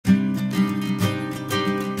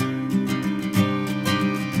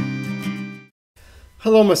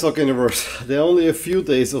Hello my soccer universe. There are only a few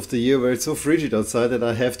days of the year where it's so frigid outside that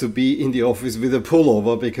I have to be in the office with a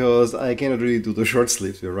pullover because I cannot really do the short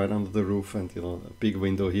sleeves. We're right under the roof and a big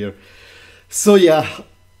window here. So yeah,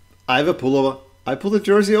 I have a pullover. I put a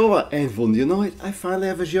jersey over and wouldn't you know it, I finally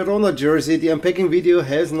have a Girona jersey. The unpacking video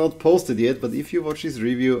has not posted yet, but if you watch this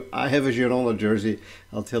review, I have a Girona jersey.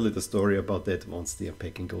 I'll tell you the story about that once the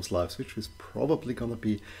unpacking goes live, which is probably gonna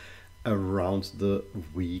be around the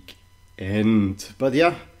week. But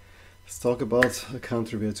yeah, let's talk about a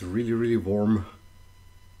country where it's really warm.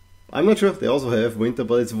 I'm not sure if they also have winter,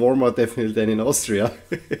 but it's warmer definitely than in Austria.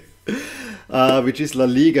 Which is La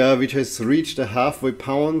Liga, which has reached a halfway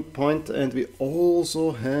point, and we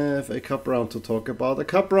also have a cup round to talk about. A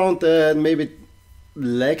cup round that maybe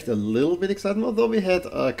lacked a little bit excitement, although we had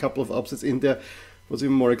a couple of upsets in there. What's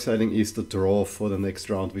even more exciting is the draw for the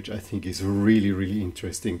next round, which I think is really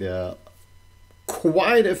interesting. There are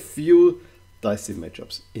quite a few dicey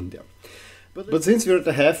matchups in there. But since we're at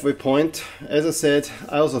the halfway point, as I said,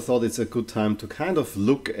 I also thought it's a good time to kind of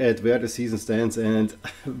look at where the season stands. And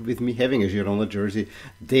with me having a Girona jersey,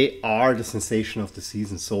 they are the sensation of the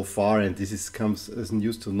season so far. And this comes as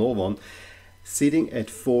news to no one. Sitting at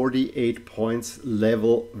 48 points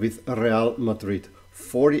level with Real Madrid.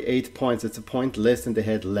 48 points, it's a point less than they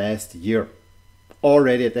had last year.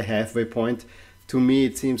 Already at the halfway point. To me,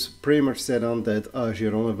 it seems pretty much set on that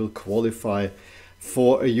Girona will qualify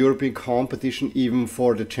for a European competition, even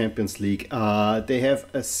for the Champions League. They have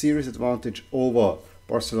a serious advantage over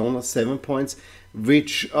Barcelona, 7 points,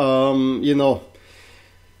 which,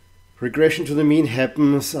 regression to the mean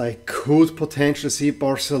happens. I could potentially see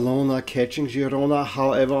Barcelona catching Girona.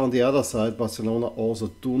 However, on the other side, Barcelona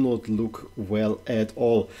also do not look well at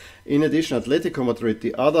all. In addition, Atletico Madrid,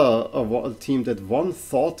 the other team that one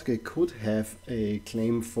thought they could have a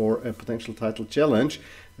claim for a potential title challenge,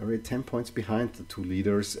 are already 10 points behind the two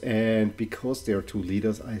leaders. And because they are two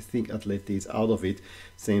leaders, I think Atleti is out of it.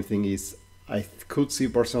 Same thing is, I could see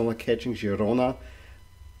Barcelona catching Girona.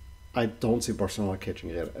 I don't see Barcelona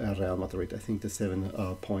catching Real Madrid. I think the 7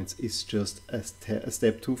 points is just a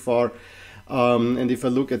step too far. And if I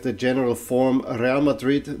look at the general form, Real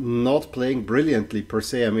Madrid not playing brilliantly per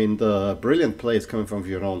se. I mean, the brilliant play is coming from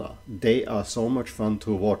Girona. They are so much fun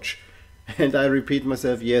to watch. And I repeat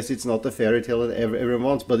myself, yes, it's not a fairy tale that everyone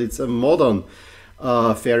wants, but it's a modern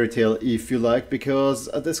fairy tale, if you like, because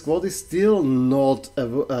the squad is still not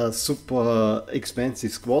a super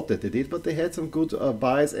expensive squad that they did, but they had some good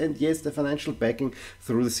buys, and yes, the financial backing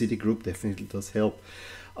through the City Group definitely does help.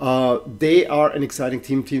 They are an exciting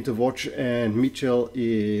team to watch, and Mitchell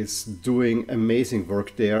is doing amazing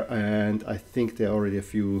work there, and I think there are already a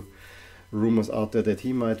few rumors out there that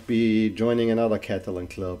he might be joining another Catalan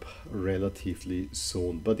club relatively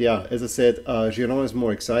soon. But yeah, as I said, Girona is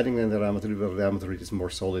more exciting than the Real Madrid, but Real Madrid is more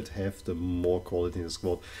solid, have the more quality in the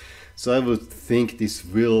squad. So I would think this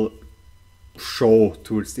will show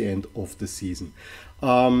towards the end of the season.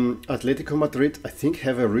 Atletico Madrid, I think,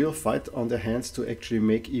 have a real fight on their hands to actually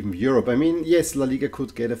make even Europe. I mean, yes, La Liga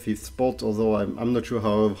could get a 5th spot, although I'm not sure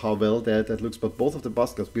how well that looks. But both of the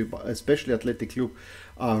Basque clubs, especially Athletic Club,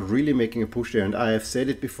 are really making a push there. And I have said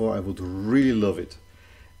it before, I would really love it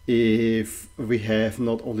if we have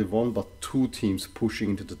not only one but two teams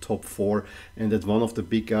pushing into the top 4, and that one of the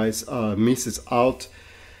big guys misses out.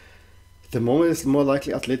 The moment is more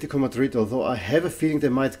likely Atletico Madrid, although I have a feeling they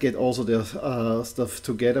might get also their stuff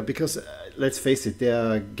together, because let's face it,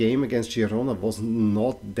 their game against Girona was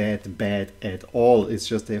not that bad at all. It's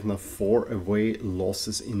just they have now 4 away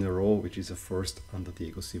losses in a row, which is a first under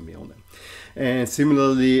Diego Simeone. And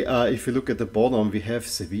similarly, if you look at the bottom, we have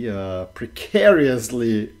Sevilla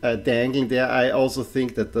precariously dangling there. I also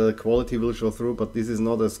think that the quality will show through, but this is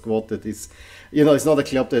not a squad that is, it's not a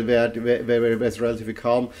club that where it's relatively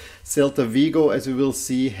calm. Celta Vigo, as we will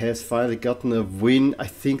see, has finally gotten a win. I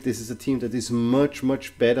think this is a team that is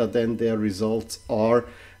much better than their results are,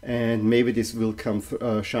 and maybe this will come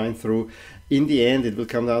shine through. In the end, it will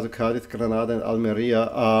come down to Cádiz, Granada and Almeria.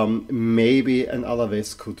 Maybe an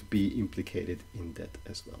Alaves could be implicated in that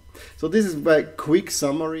as well. So this is my quick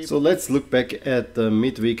summary. So let's look back at the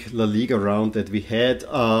midweek La Liga round that we had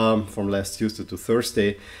from last Tuesday to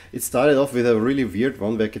Thursday. It started off with a really weird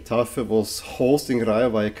one where Getafe was hosting Rayo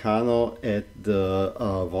Vallecano at the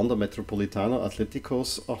Wanda Metropolitano,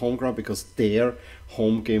 Atletico's home ground, because their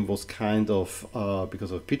home game was kind of,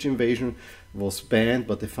 because of pitch invasion, was banned,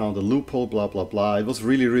 but they found a loophole, blah blah. It was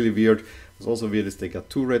really weird. It was also weird is they got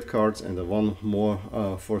 2 red cards and one more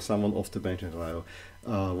for someone off the bench, and Rayo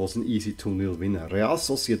was an easy 2-0 winner. Real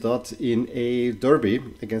Sociedad in a derby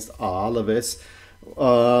against Alaves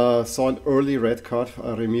Saw an early red card,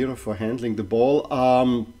 Remiro, for handling the ball.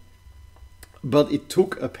 But it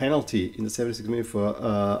took a penalty in the 76th minute for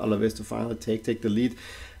Alaves to finally take the lead.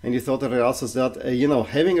 And you thought that Real Sociedad,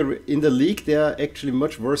 having in the league, they are actually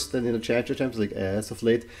much worse than in the Champions League as of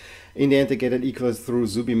late. In the end, they get an equalizer through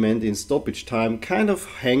Zubimendi in stoppage time, kind of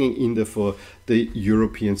hanging in there for the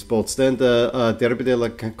European spots. Then the Derby de la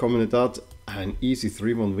Comunidad, an easy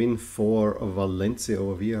 3-1 win for Valencia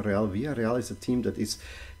over Villarreal. Villarreal is a team that is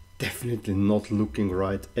definitely not looking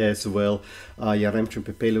right as well. Yaremchuk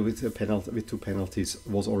Pepelo with two penalties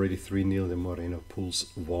was already 3-0. The Moreno pulls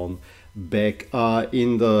one back.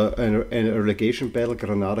 In the relegation battle,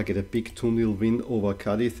 Granada get a big 2-0 win over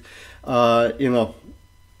Cadiz.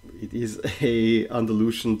 It is a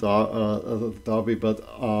Andalusian derby, but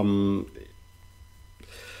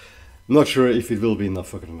not sure if it will be enough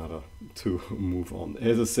for Granada to move on.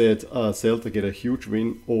 As I said, Celta get a huge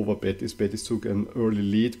win over Betis. Betis took an early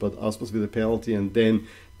lead, but Aspas with a penalty, and then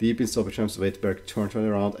deep in stoppage time, Svedberg turned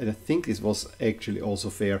around. And I think this was actually also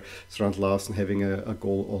fair. Strand Larsen having a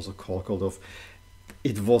goal also called off.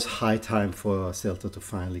 It was high time for Celta to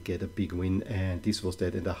finally get a big win, and this was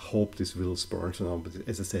that, and I hope this will spur on. But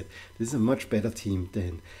as I said, this is a much better team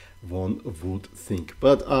than one would think.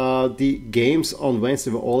 But the games on Wednesday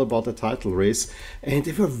were all about the title race, and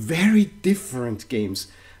they were very different games,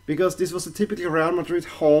 because this was a typical Real Madrid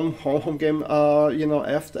home game.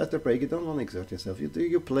 After break, you don't want to exert yourself.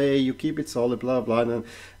 You play, you keep it solid, blah blah. And then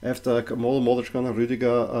after Modric and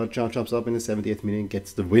Rüdiger jumps up in the 78th minute and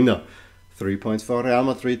gets the winner. 3 points for Real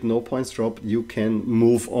Madrid, no points dropped, you can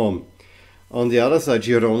move on. On the other side,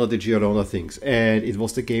 Girona did Girona things, and it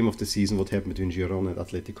was the game of the season, what happened between Girona and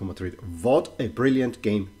Atletico Madrid. What a brilliant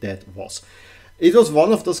game that was. It was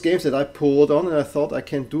one of those games that I pulled on, and I thought I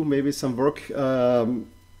can do maybe some work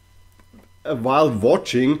while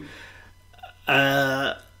watching.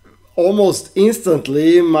 Almost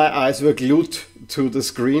instantly, my eyes were glued to the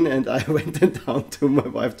screen, and I went down to my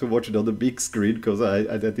wife to watch it on the big screen, because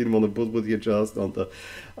I didn't want to put the adjust on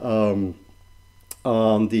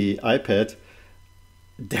the iPad.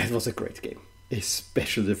 That was a great game,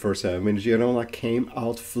 especially the first half. I mean, Girona came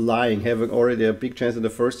out flying, having already a big chance in the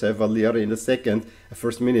first half. Valieri in the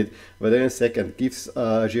first minute, but then in the second gives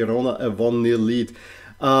Girona a 1-0 lead.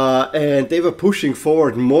 And they were pushing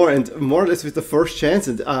forward more or less with the first chance,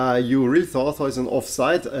 and you really thought it was an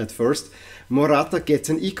offside at first. Morata gets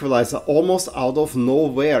an equalizer almost out of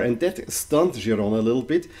nowhere, and that stunned Girona a little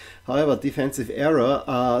bit. However, defensive error,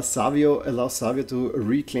 Savio allows Savio to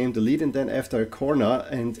reclaim the lead, and then after a corner,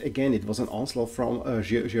 and again it was an onslaught from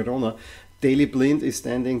Girona, Daley Blind is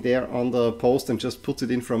standing there on the post and just puts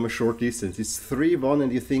it in from a short distance. It's 3-1,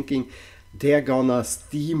 and you're thinking, they're gonna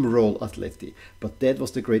steamroll Atleti. But that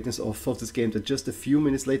was the greatness of this game, that just a few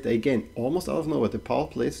minutes later, again, almost out of nowhere, the power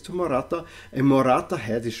plays to Morata, and Morata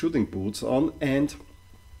had his shooting boots on and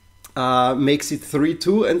makes it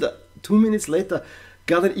 3-2, and 2 minutes later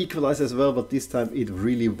got an equalizer as well, but this time it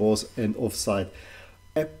really was an offside.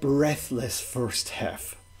 A breathless first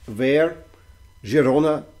half, where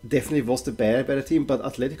Girona definitely was the better team, but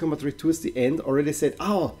Atletico Madrid towards the end already said,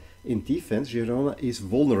 in defense, Girona is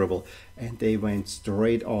vulnerable, and they went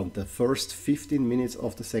straight on. The first 15 minutes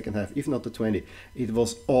of the second half, if not the 20, it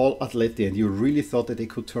was all Atleti, and you really thought that they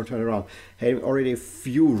could turn around. Having already a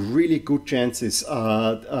few really good chances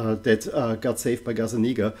that got saved by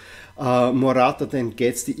Gazzaniga. Morata then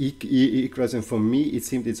gets the equalizer, and for me, it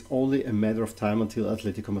seemed it's only a matter of time until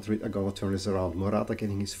Atletico Madrid are going to turn this around. Morata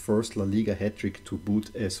getting his first La Liga hat-trick to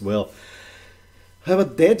boot as well. However,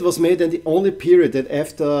 that was made in the only period that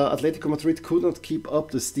after Atletico Madrid could not keep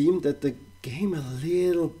up the steam, that the game a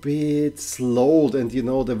little bit slowed, and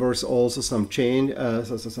there was also some change,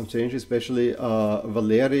 especially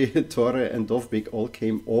Valeri, Torre, and Dovbik all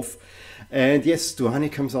came off. And yes,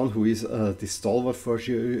 Stuani comes on, who is the stalwart for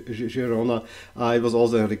Girona. It was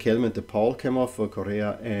also Riquelme and De Paul came off for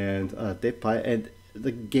Correa and Depay, and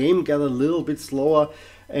the game got a little bit slower.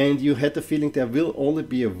 And you had the feeling there will only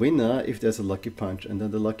be a winner if there's a lucky punch. And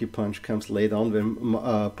then the lucky punch comes late on when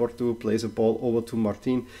Porto plays a ball over to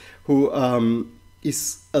Martin, who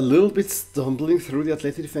is a little bit stumbling through the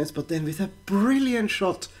Atleti defense, but then with a brilliant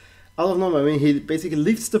shot out of nowhere. I mean, he basically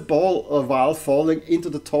lifts the ball while falling into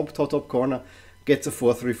the top corner, gets a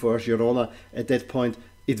 4-3 for Girona. At that point,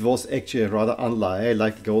 it was actually a rather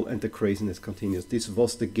unlikely goal, and the craziness continues. This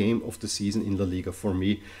was the game of the season in La Liga for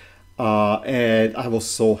me. And I was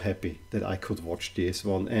so happy that I could watch this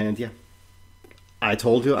one. And yeah, I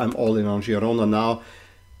told you I'm all in on Girona now.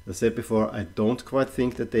 As I said before, I don't quite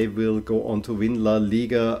think that they will go on to win La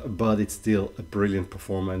Liga, but it's still a brilliant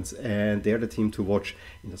performance. And they're the team to watch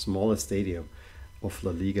in the smallest stadium of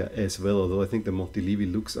La Liga as well, although I think the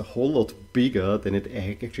Montilivi looks a whole lot bigger than it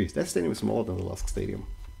actually is. That stadium is smaller than the LASK stadium.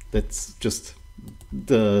 That's just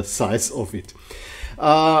the size of it.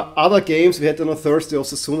 Other games, we had on a Thursday,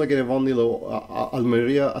 Osasuna getting 1-0.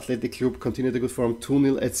 Almeria Athletic Club continued a good form,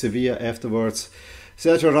 2-0 at Sevilla afterwards.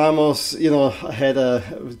 Sergio Ramos, had a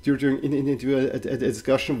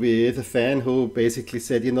discussion with a fan who basically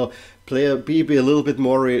said, player be a little bit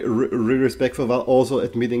more respectful, while also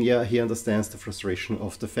admitting, he understands the frustration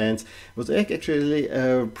of the fans. It was actually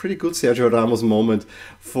a pretty good Sergio Ramos moment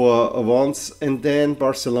for once. And then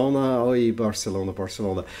Barcelona.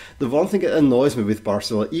 The one thing that annoys me with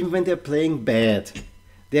Barcelona, even when they're playing bad,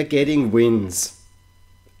 they're getting wins.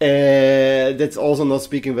 That's also not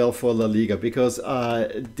speaking well for La Liga, because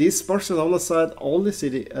this Barcelona side only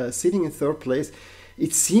sitting in third place,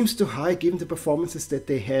 it seems too high given the performances that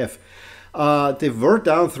they have. They were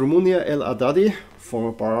down through Munia El Haddadi,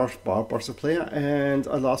 former Barca player, and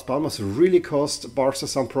Las Palmas really caused Barca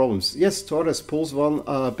some problems. Yes, Torres pulls one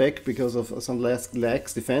back because of some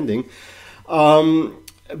lax defending.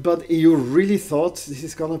 But you really thought this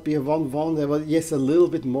is going to be a 1-1. Well, yes, a little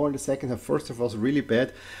bit more in the second half. First half was really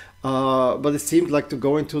bad. But it seemed like to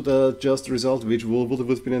go into the just result, which would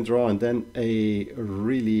have been a draw. And then a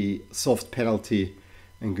really soft penalty.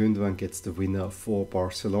 And Gundogan gets the winner for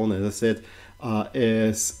Barcelona. As I said,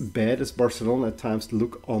 as bad as Barcelona at times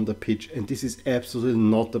look on the pitch. And this is absolutely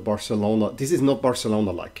not the Barcelona. This is not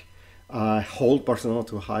Barcelona-like. I hold Barcelona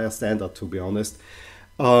to a higher standard, to be honest.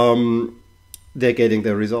 They're getting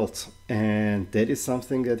the results, and that is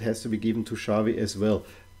something that has to be given to Xavi as well.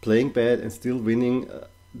 Playing bad and still winning,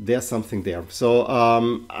 there's something there. So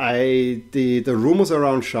the rumors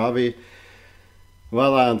around Xavi,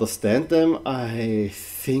 well, I understand them. I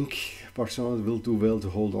think Barcelona will do well to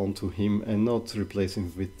hold on to him and not replace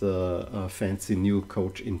him with the fancy new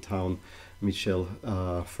coach in town, Michel,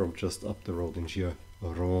 from just up the road in Girona.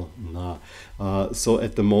 So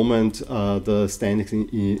at the moment, the standings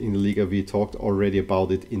in the Liga, we talked already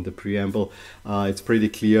about it in the preamble. It's pretty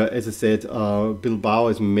clear. As I said, Bilbao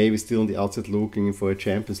is maybe still on the outside looking for a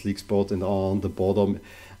Champions League spot, and on the bottom,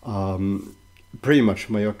 pretty much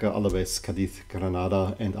Mallorca, Alaves, Cadiz,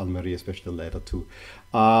 Granada, and Almeria, especially the latter two,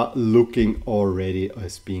 are looking already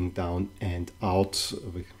as being down and out,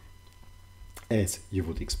 as you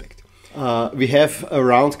would expect. We have a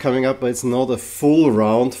round coming up, but it's not a full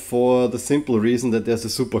round for the simple reason that there's a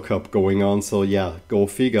Super Cup going on. So yeah, go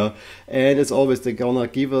figure. And as always, they're gonna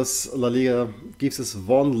give us, La Liga gives us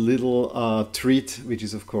one little treat, which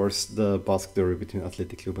is of course the Basque Derby between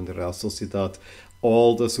Athletic Club and the Real Sociedad.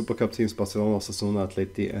 All the Super Cup teams, Barcelona, Osasuna,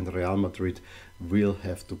 Atleti and Real Madrid, will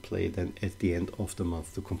have to play then at the end of the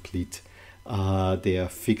month to complete their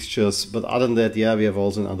fixtures. But other than that, yeah, we have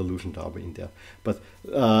also an Andalusian derby in there. But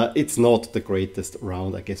it's not the greatest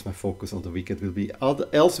round. I guess my focus on the weekend will be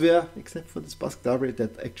elsewhere, except for this Basque derby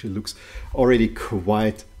that actually looks already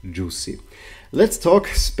quite juicy. Let's talk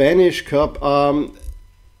Spanish Cup.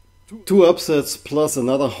 Two upsets plus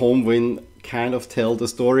another home win kind of tell the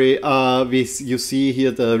story. You see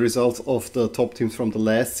here the results of the top teams from the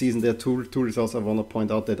last season. There are two results I want to point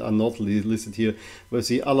out that are not listed here. We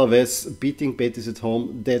see Alaves beating Betis at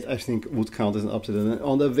home. That I think would count as an upset. And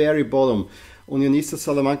on the very bottom, Unionistas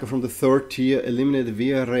Salamanca from the third tier eliminated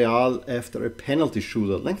Villarreal after a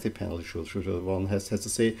lengthy penalty shooter. One has to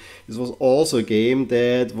say. This was also a game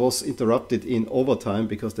that was interrupted in overtime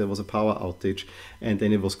because there was a power outage, and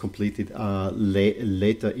then it was completed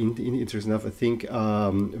later. Interesting enough, I think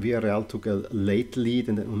Villarreal took a late lead,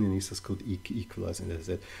 and then Unionistas could equalize. And as I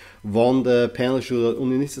said, won the penalty shooter.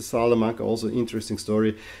 Unionistas Salamanca, also interesting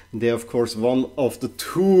story. They're of course one of the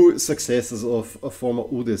two successors of former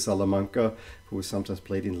UD Salamanca, who sometimes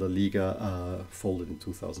played in La Liga, folded in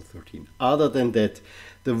 2013. Other than that,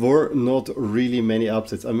 there were not really many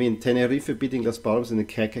upsets. I mean, Tenerife beating Las Palmas in the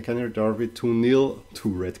Canary Derby 2-0, 2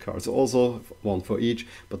 red cards. Also, one for each,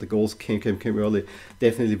 but the goals came early.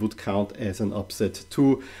 Definitely would count as an upset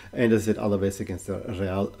too. And as I said, Alaves against the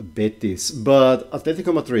Real Betis. But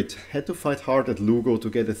Atletico Madrid had to fight hard at Lugo to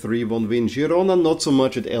get a 3-1 win. Girona not so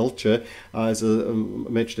much at Elche, as a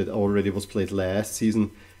match that already was played last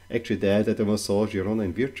season. Actually, that I saw Girona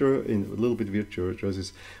in a little bit virtual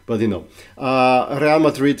jerseys, but Real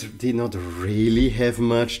Madrid did not really have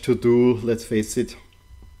much to do. Let's face it.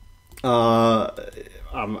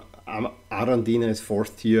 Arandina is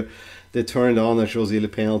fourth tier. they turned on a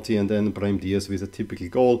José penalty, and then Brahim Diaz with a typical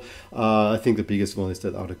goal. I think the biggest one is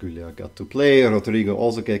that Arda Güler got to play. Rodrigo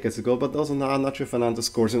also gets a goal, but also Nacho Fernandez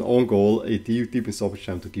scores an own goal deep in stoppage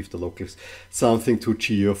time to give the locals something to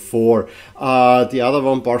cheer for. The other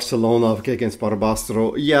one, Barcelona against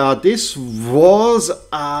Barbastro. Yeah, this was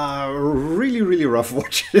a really rough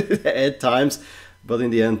watch at times, but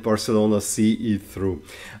in the end, Barcelona see it through.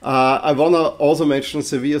 I want to also mention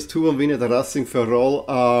Sevilla's 2-1 win at Racing Ferrol,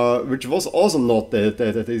 which was also not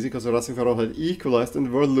that easy, because Racing Ferrol had equalized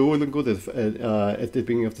and were looking good at the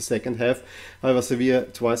beginning of the second half. However, Sevilla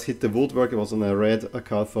twice hit the woodwork. It was on a red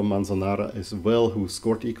card for Manzanara as well, who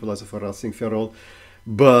scored the equalizer for Racing Ferrol.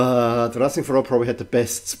 But Racing Ferrol probably had the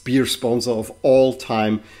best beer sponsor of all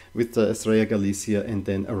time with the Estrella Galicia, and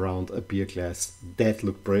then around a beer glass. That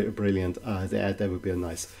looked brilliant. That would be a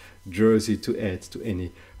nice jersey to add to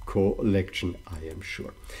any collection, I am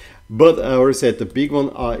sure. But I already said the big one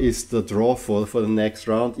is the draw for the next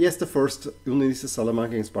round. Yes, the first Unionistas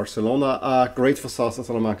Salamanca against Barcelona. Great for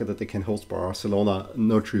Salamanca that they can host Barcelona.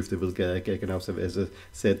 Not sure if they will get enough. As I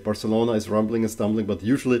said, Barcelona is rumbling and stumbling, but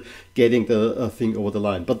usually getting the thing over the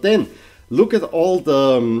line. But then look at all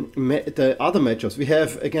the other matchups. We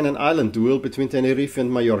have again an island duel between Tenerife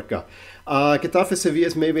and Mallorca. Getafe Sevilla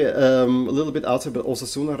is maybe a little bit outside, but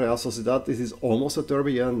Osasuna Real Sociedad, this is almost a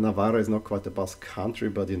derby. Yeah, Navarra is not quite the Basque country,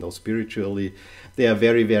 but you know, spiritually they are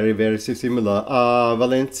very similar.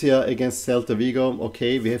 Valencia against Celta Vigo.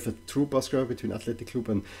 Okay, we have a true Basque derby between Athletic Club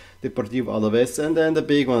and Deportivo Alavés, and then the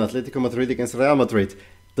big one, Atletico Madrid against Real Madrid.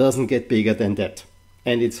 Doesn't get bigger than that.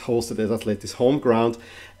 And it's hosted at Atleti's home ground.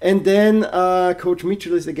 And then Coach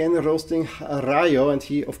Mitchell is again roasting Rayo, and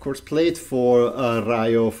he of course played for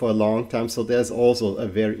Rayo for a long time, so there's also a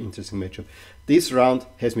very interesting matchup. This round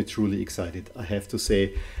has me truly excited, I have to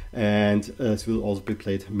say, and it will also be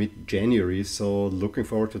played mid-January, so looking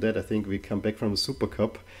forward to that. I think we come back from the Super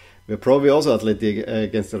Cup, where probably also Atleti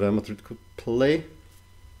against the Real Madrid could play.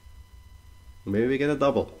 Maybe we get a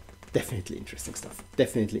double. Definitely interesting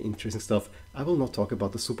stuff. I will not talk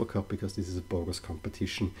about the Super Cup because this is a bogus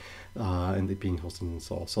competition, and it being hosted in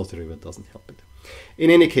Salty River doesn't help it. In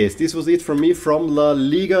any case, this was it from me from La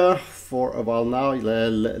Liga for a while now.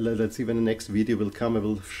 Let's see when the next video will come. I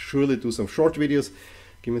will surely do some short videos.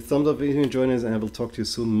 Give me a thumbs up if you enjoyed this, and I will talk to you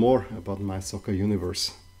soon more about my soccer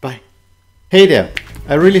universe. Bye! Hey there!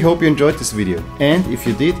 I really hope you enjoyed this video, and if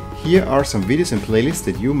you did, here are some videos and playlists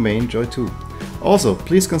that you may enjoy too. Also,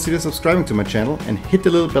 please consider subscribing to my channel and hit the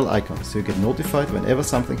little bell icon so you get notified whenever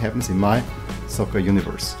something happens in my soccer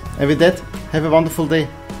universe. And with that, have a wonderful day.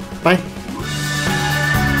 Bye!